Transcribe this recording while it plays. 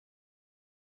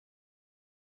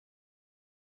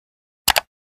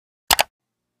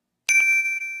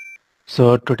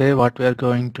So today what we are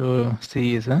going to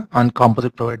see is on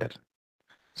composite provider.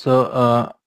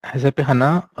 So SAP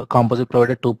HANA composite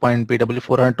provider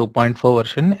 2.BW4 and 2.4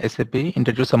 version SAP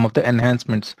introduced some of the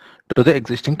enhancements to the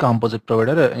existing composite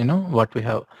provider. What we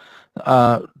have.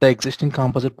 The existing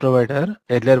composite provider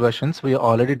earlier versions we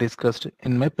already discussed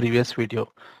in my previous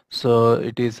video. So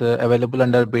it is available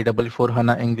under BW4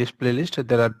 HANA English playlist.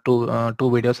 There are two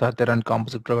videos are there on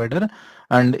composite provider,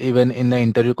 and even in the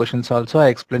interview questions also I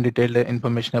explained detailed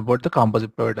information about the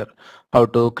composite provider, how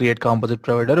to create composite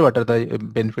provider, what are the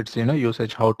benefits,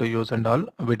 usage, how to use and all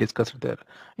we discussed there.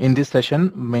 In this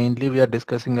session mainly we are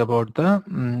discussing about the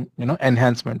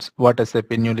enhancements what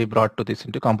SAP newly brought to this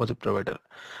into composite provider.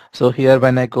 So here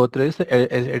when I go through this,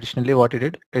 additionally what it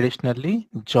did, additionally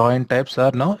join types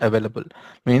are now available.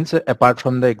 Means apart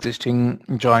from the existing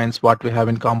joins what we have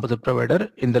in composite provider,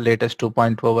 in the latest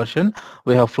 2.4 version,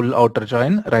 we have full outer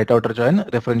join, right outer join,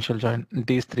 referential join.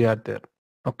 These three are there.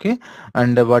 Okay.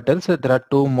 And what else? There are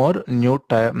two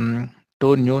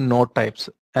new node types,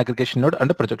 aggregation node and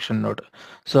a projection node.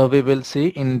 So we will see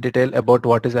in detail about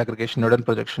what is aggregation node and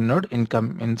projection node in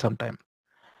some time.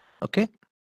 Okay.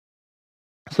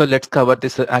 So let's cover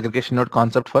this aggregation node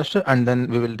concept first, and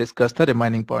then we will discuss the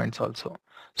remaining points also.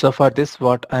 So for this,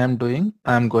 what I am doing,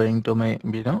 I am going to my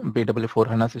BW4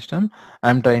 HANA system. I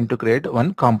am trying to create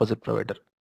one composite provider.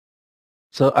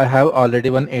 So I have already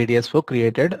one ADS4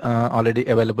 created, already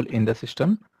available in the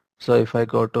system. So if I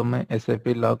go to my SAP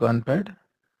logon pad,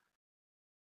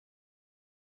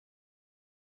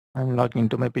 I'm logging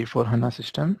into my P4 HANA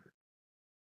system.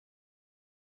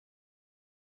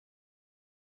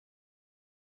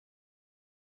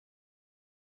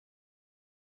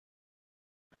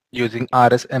 Using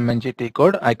RSMNGT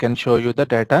code, I can show you the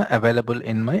data available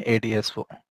in my ADS4.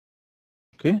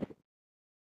 Okay.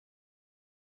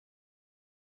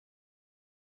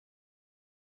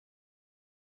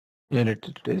 Unit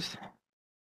it is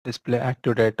display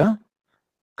active data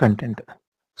content.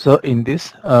 So in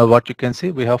this, what you can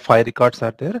see, we have 5 records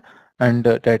are there, and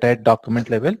data at document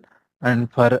level and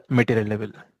for material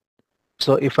level.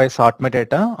 So if I sort my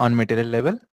data on material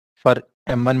level, for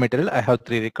M1 material, I have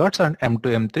 3 records, and M2,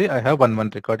 M3, I have one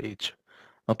record each.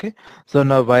 Okay. So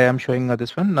now why I'm showing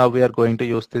this one, now we are going to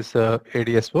use this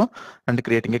ADSO and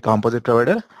creating a composite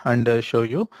provider and show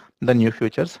you the new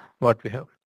features what we have.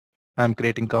 I'm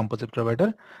creating composite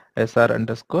provider SR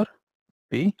underscore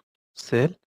P cell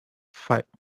 5.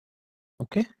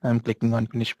 Okay, I'm clicking on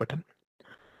finish button.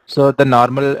 So the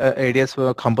normal ADS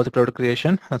composite provider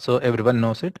creation, so everyone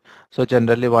knows it. So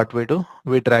generally what we do,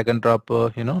 we drag and drop, we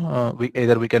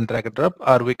can drag and drop,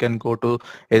 or we can go to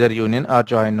either union or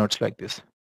join nodes like this.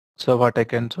 So what I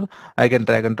can do, I can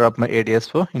drag and drop my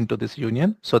ADS4 into this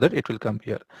union so that it will come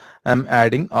here. I'm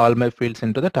adding all my fields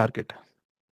into the target.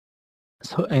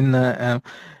 So in the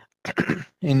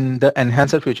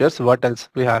enhancer features, what else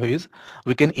we have is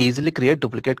we can easily create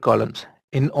duplicate columns.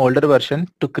 In older version,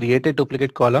 to create a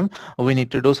duplicate column, we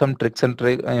need to do some tricks and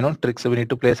tricks. We need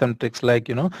to play some tricks like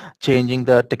changing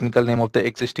the technical name of the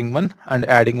existing one and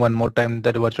adding one more time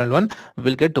the original one.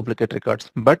 Will get duplicate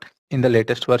records. But in the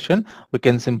latest version, we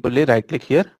can simply right click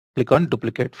here, click on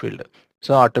duplicate field.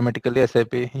 So automatically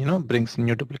SAP brings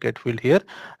new duplicate field here,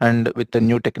 and with the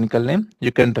new technical name,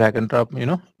 you can drag and drop.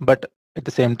 But at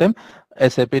the same time,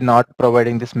 SAP not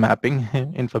providing this mapping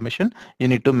information, you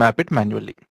need to map it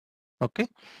manually. Okay.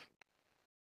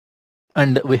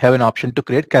 And we have an option to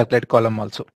create calculate column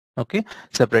also. Okay.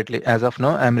 Separately. As of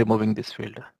now, I am removing this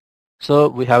field. So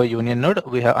we have a union node,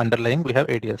 we have underlying, we have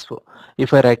ADS4.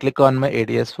 If I right click on my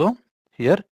ADS4,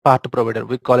 here part provider,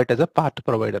 we call it as a part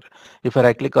provider. If I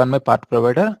right click on my part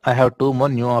provider, I have two more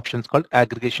new options called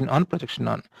aggregation on, projection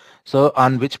on. So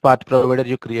on which part provider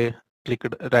you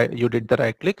you did the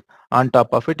right click, on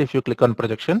top of it if you click on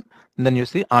projection, then you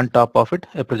see on top of it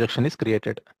a projection is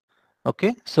created.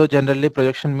 Okay, so generally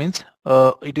projection means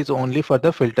it is only for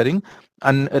the filtering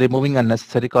and removing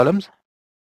unnecessary columns.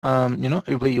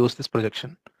 If we use this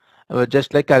projection.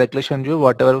 Just like calculation view,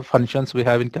 whatever functions we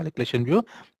have in calculation view,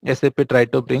 SAP try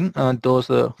to bring those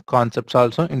concepts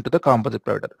also into the composite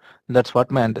provider. That's what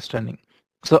my understanding.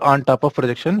 So on top of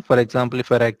projection, for example,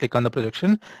 if I right click on the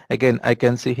projection, again, I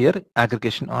can see here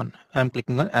aggregation on. I'm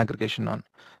clicking on aggregation on.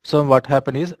 So what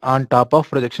happened is on top of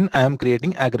projection, I am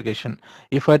creating aggregation.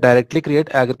 If I directly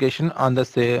create aggregation on the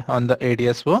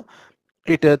ADSO,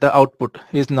 the output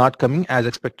is not coming as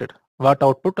expected. What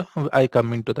output I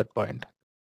come into that point.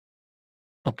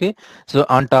 Okay, so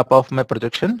on top of my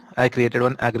projection, I created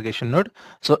one aggregation node.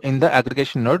 So in the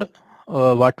aggregation node,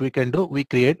 what we can do, we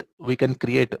can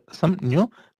create some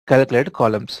new calculate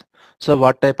columns. So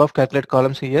what type of calculate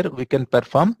columns here we can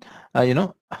perform,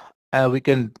 we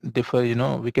can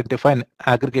define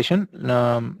aggregation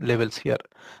levels here.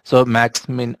 So max,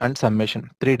 min, and summation.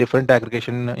 Three different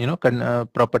aggregation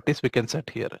properties we can set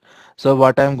here. So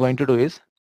what I am going to do is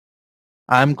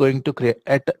I'm going to create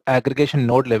at aggregation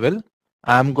node level.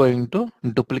 I'm going to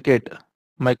duplicate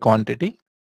my quantity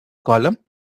column,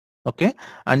 okay,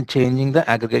 and changing the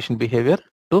aggregation behavior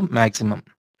to maximum,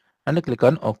 and click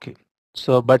on OK.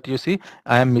 So, but you see,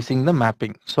 I am missing the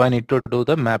mapping. So I need to do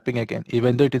the mapping again.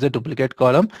 Even though it is a duplicate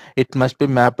column, it must be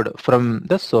mapped from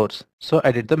the source. So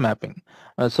I did the mapping.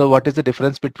 So what is the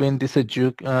difference between this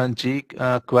G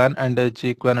quan and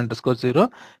G quan underscore 0?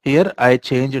 Here I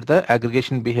changed the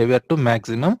aggregation behavior to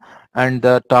maximum, and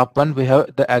the top one we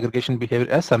have the aggregation behavior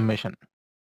as summation.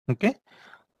 Okay.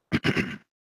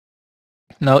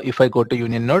 Now if I go to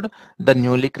union node, the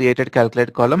newly created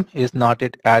calculate column is not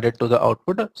yet added to the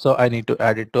output. So I need to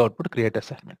add it to output create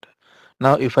assignment.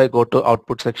 Now if I go to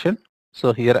output section,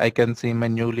 so here I can see my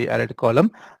newly added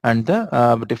column and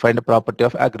the defined property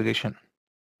of aggregation.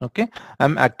 Okay,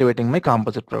 I'm activating my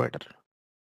composite provider.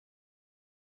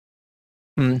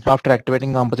 After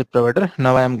activating composite provider,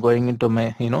 now I am going into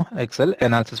my Excel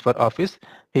analysis for office.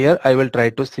 Here I will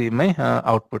try to see my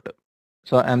output.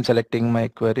 So I'm selecting my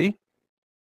query.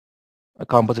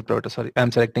 Composite provider, sorry,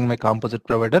 I'm selecting my composite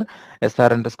provider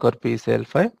sr underscore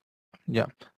pcl5. Yeah,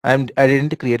 I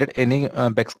didn't created any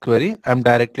bex query. I'm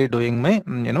directly doing my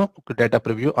data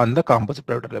preview on the composite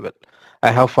provider level. I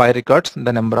have 5 records.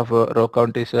 The number of row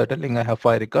count is telling I have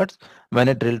 5 records. When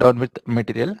I drill down with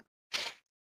material,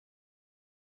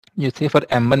 you see for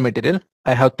M1 material,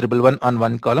 I have 111 on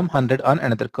one column, 100 on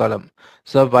another column.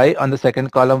 So why on the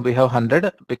second column we have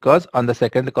 100? Because on the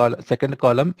second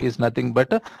column is nothing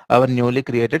but our newly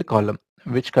created column,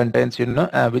 which contains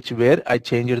which where I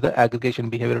changed the aggregation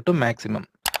behavior to maximum.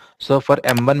 So for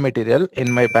M1 material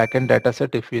in my backend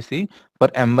dataset, if you see for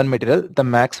M1 material, the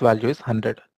max value is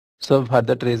 100. So for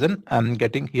that reason, I'm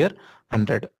getting here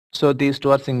 100. So these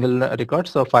two are single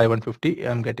records. So 5150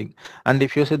 I'm getting. And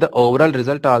if you see the overall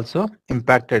result also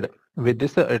impacted with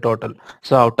this total.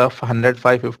 So out of 100,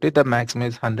 550, the maximum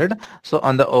is 100. So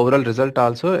on the overall result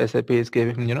also, SAP is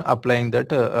giving, applying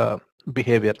that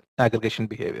behavior, aggregation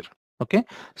behavior. Okay,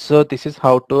 so this is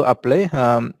how to apply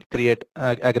create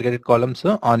aggregated columns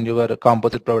on your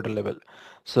composite provider level.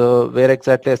 So where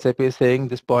exactly SAP is saying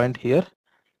this point here,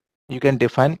 you can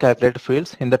define calculate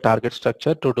fields in the target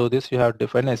structure. To do this, you have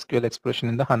defined SQL expression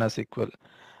in the HANA SQL.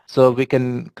 So we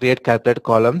can create calculate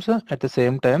columns. At the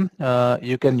same time,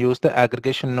 you can use the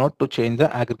aggregation node to change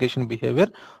the aggregation behavior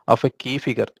of a key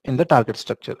figure in the target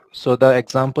structure. So the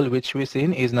example which we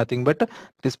seen is nothing but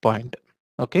this point.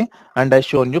 Okay, and I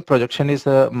shown you projection is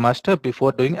a must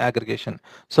before doing aggregation.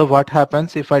 So what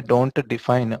happens if I don't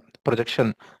define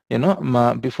projection,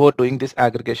 before doing this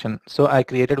aggregation? So I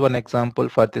created one example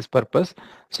for this purpose.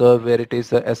 So where it is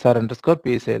sr underscore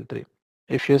psl3.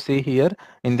 If you see here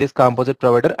in this composite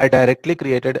provider, I directly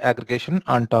created aggregation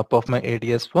on top of my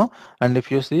ADS4. And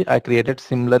if you see, I created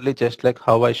similarly just like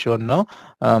how I shown now.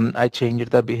 I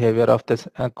changed the behavior of this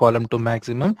column to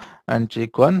maximum and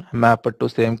check1 map it to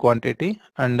same quantity,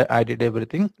 and I did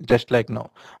everything just like now.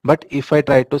 But if I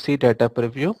try to see data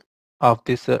preview of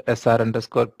this sr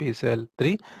underscore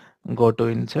pcl3, go to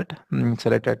insert,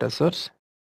 select data source.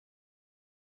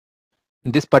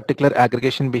 This particular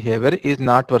aggregation behavior is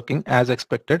not working as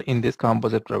expected in this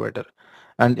composite provider.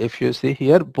 And if you see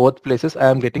here, both places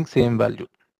I am getting same value.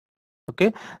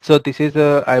 Okay, so this is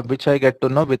which I get to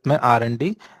know with my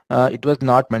R&D. It was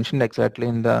not mentioned exactly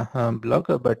in the blog,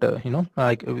 but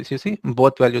like you see,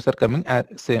 both values are coming as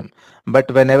same.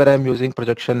 But whenever I'm using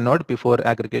projection node before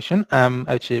aggregation, I'm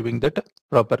achieving that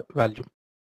proper value.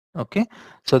 Okay,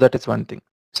 so that is one thing.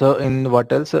 So in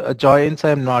what else, joins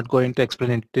I'm not going to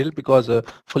explain in detail because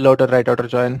full outer, right outer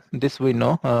join, this we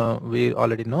know, we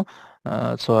already know.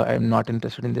 So I'm not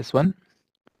interested in this one.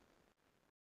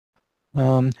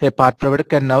 A part provider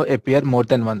can now appear more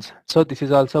than once. So this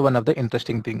is also one of the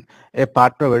interesting thing. A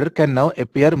part provider can now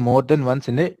appear more than once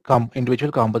in a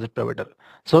individual composite provider.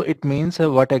 So it means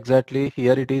what exactly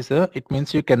here it is, it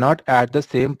means you cannot add the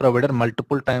same provider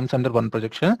multiple times under one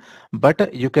projection,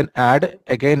 but you can add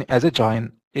again as a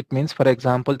join. It means, for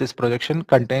example, this projection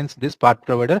contains this part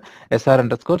provider sr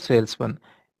underscore sales1.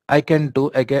 I can do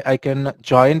again, I can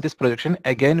join this projection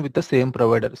again with the same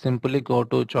provider. Simply go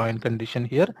to join condition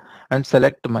here and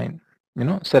select mine.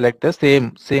 Select the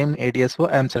same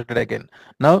ADSO I am selected again.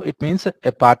 Now it means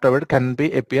a part provider can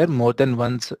be appear more than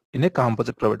once in a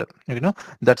composite provider.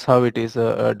 That's how it is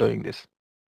doing this.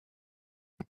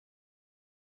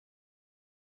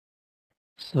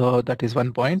 So that is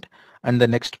one point. And the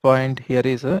next point here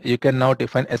is you can now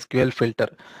define SQL filter.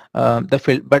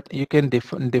 But you can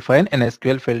define an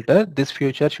SQL filter. This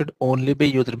feature should only be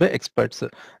used by experts.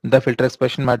 The filter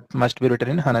expression must be written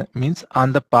in HANA. Means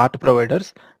on the part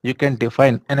providers, you can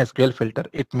define an SQL filter.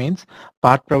 It means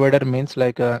part provider means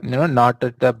like not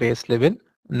at the base level,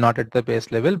 not at the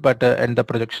base level, but at the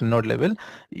projection node level,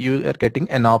 you are getting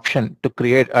an option to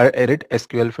create or edit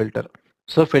SQL filter.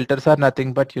 So filters are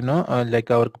nothing but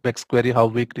like our Bex query, how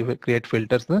we create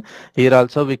filters. Here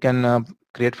also we can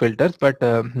create filters, but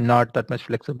not that much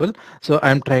flexible. So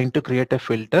I'm trying to create a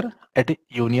filter at a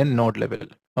union node level.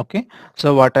 Okay.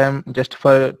 So what I'm just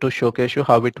for to showcase you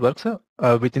how it works.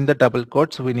 Within the double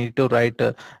quotes, we need to write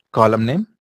column name,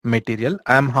 material.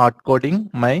 I'm hard coding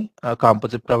my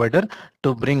composite provider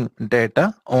to bring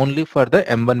data only for the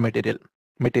M1 material.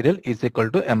 Material is equal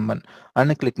to M1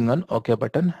 and clicking on OK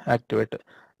button, activate.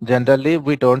 Generally,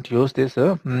 we don't use this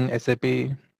SAP.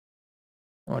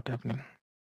 What happening?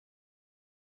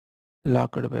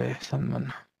 Locked by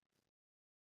someone.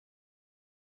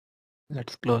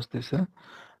 Let's close this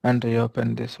and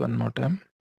reopen this one more time.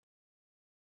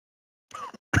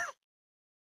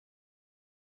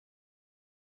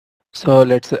 So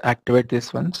let's activate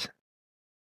this once.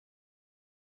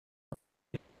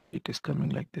 It is coming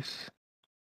like this.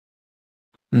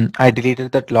 I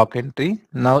deleted that lock entry.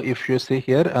 Now, if you see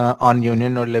here on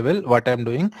union node level, what I'm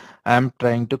doing, I'm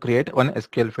trying to create one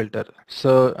SQL filter.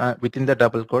 So within the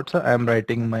double quotes, I'm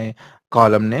writing my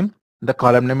column name. The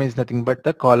column name is nothing but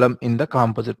the column in the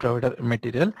composite provider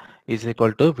material is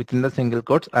equal to within the single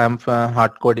quotes. I'm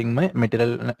hard coding my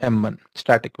material M1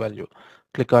 static value.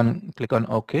 Click on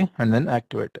OK and then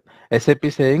activate. SAP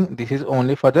saying this is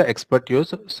only for the expert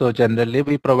use. So generally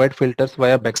we provide filters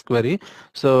via Bex query.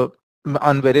 So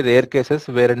on very rare cases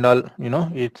where and all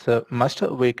it's a must,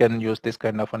 we can use this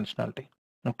kind of functionality.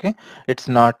 Okay, it's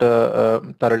not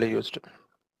thoroughly used.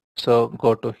 So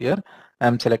go to here.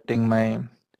 I'm selecting my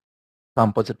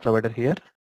composite provider here.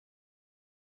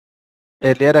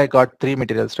 Earlier I got 3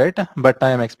 materials, right? But I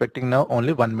am expecting now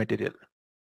only 1 material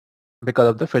because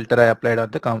of the filter I applied on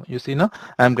the you see now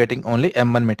I'm getting only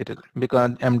M1 material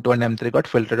because M2 and M3 got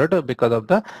filtered out because of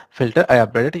the filter I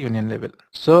applied at union level.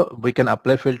 So we can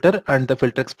apply filter and the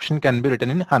filter expression can be written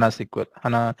in HANA SQL,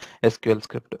 HANA SQL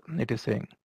script. It is saying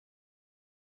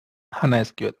HANA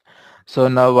SQL. So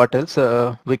now what else?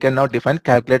 We can now define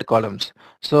calculate columns.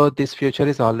 So this feature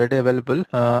is already available,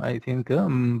 I think,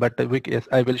 but yes,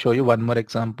 I will show you one more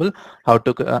example how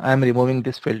to. I'm removing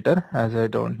this filter as I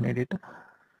don't need it.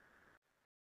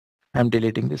 I'm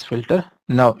deleting this filter.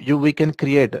 Now we can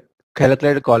create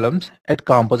calculated columns at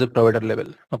composite provider level.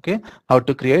 Okay, how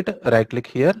to create? Right click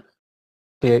here,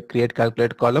 create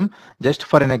calculate column. Just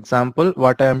for an example,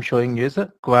 what I am showing is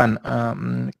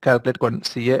calculate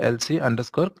calc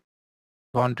underscore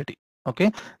quantity.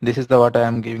 Okay, this is the what I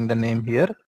am giving the name here,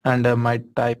 and my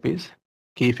type is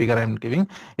key figure I am giving.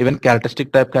 Even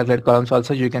characteristic type calculate columns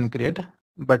also you can create,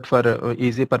 but for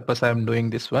easy purpose I am doing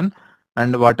this one.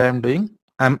 And what I am doing,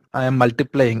 I am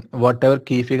multiplying whatever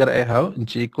key figure I have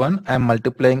G1, I am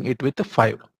multiplying it with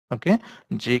 5. Okay,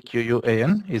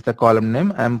 GQUAN is the column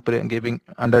name. I am giving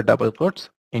under double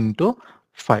quotes into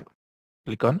 5.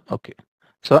 Click on OK.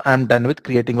 So I'm done with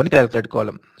creating one calculate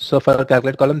column. So for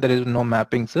calculate column, there is no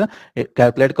mappings.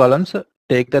 Calculate columns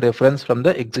take the reference from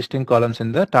the existing columns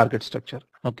in the target structure.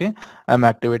 Okay, I'm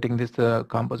activating this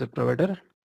composite provider.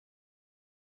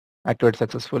 Activate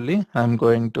successfully. I'm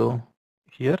going to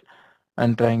here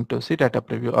and trying to see data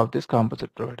preview of this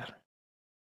composite provider.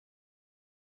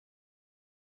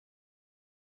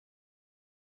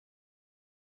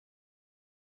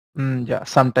 Yeah,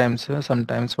 sometimes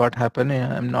what happen,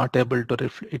 I'm not able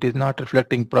to it is not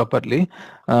reflecting properly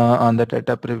on the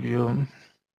data preview.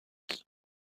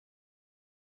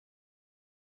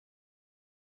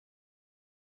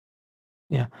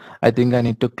 Yeah, I think I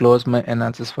need to close my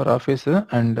analysis for office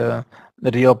and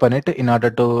reopen it in order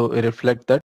to reflect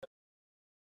that.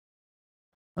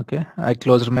 Okay, I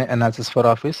closed my analysis for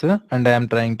office and I am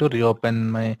trying to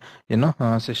reopen my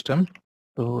system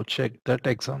to check that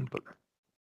example.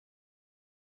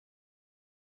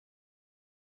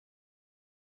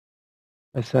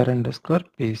 SR underscore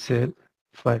PCL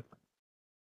 5.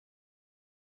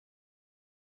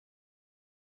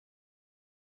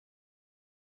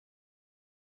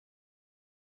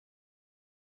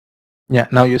 Yeah,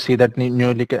 now you see that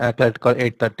newly calculated call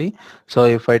 830. So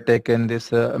if I take in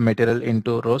this material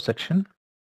into row section,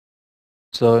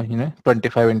 So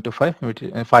 25 into 5, which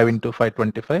is 5 into 5,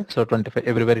 25. So 25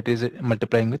 everywhere it is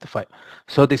multiplying with 5.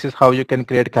 So this is how you can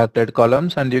create calculated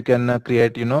columns, and you can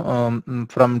create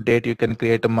from date you can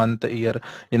create a month, year,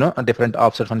 a different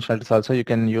offset functionalities also you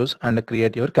can use and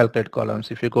create your calculated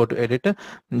columns. If you go to edit,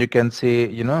 you can see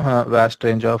vast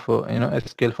range of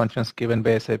SQL functions given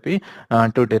by SAP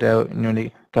to derive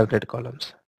newly calculated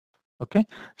columns. Okay,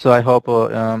 so I hope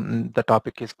the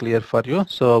topic is clear for you.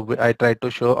 So I tried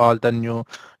to show all the new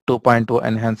 2.2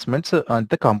 enhancements at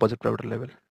the composite provider level.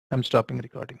 I'm stopping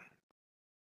recording.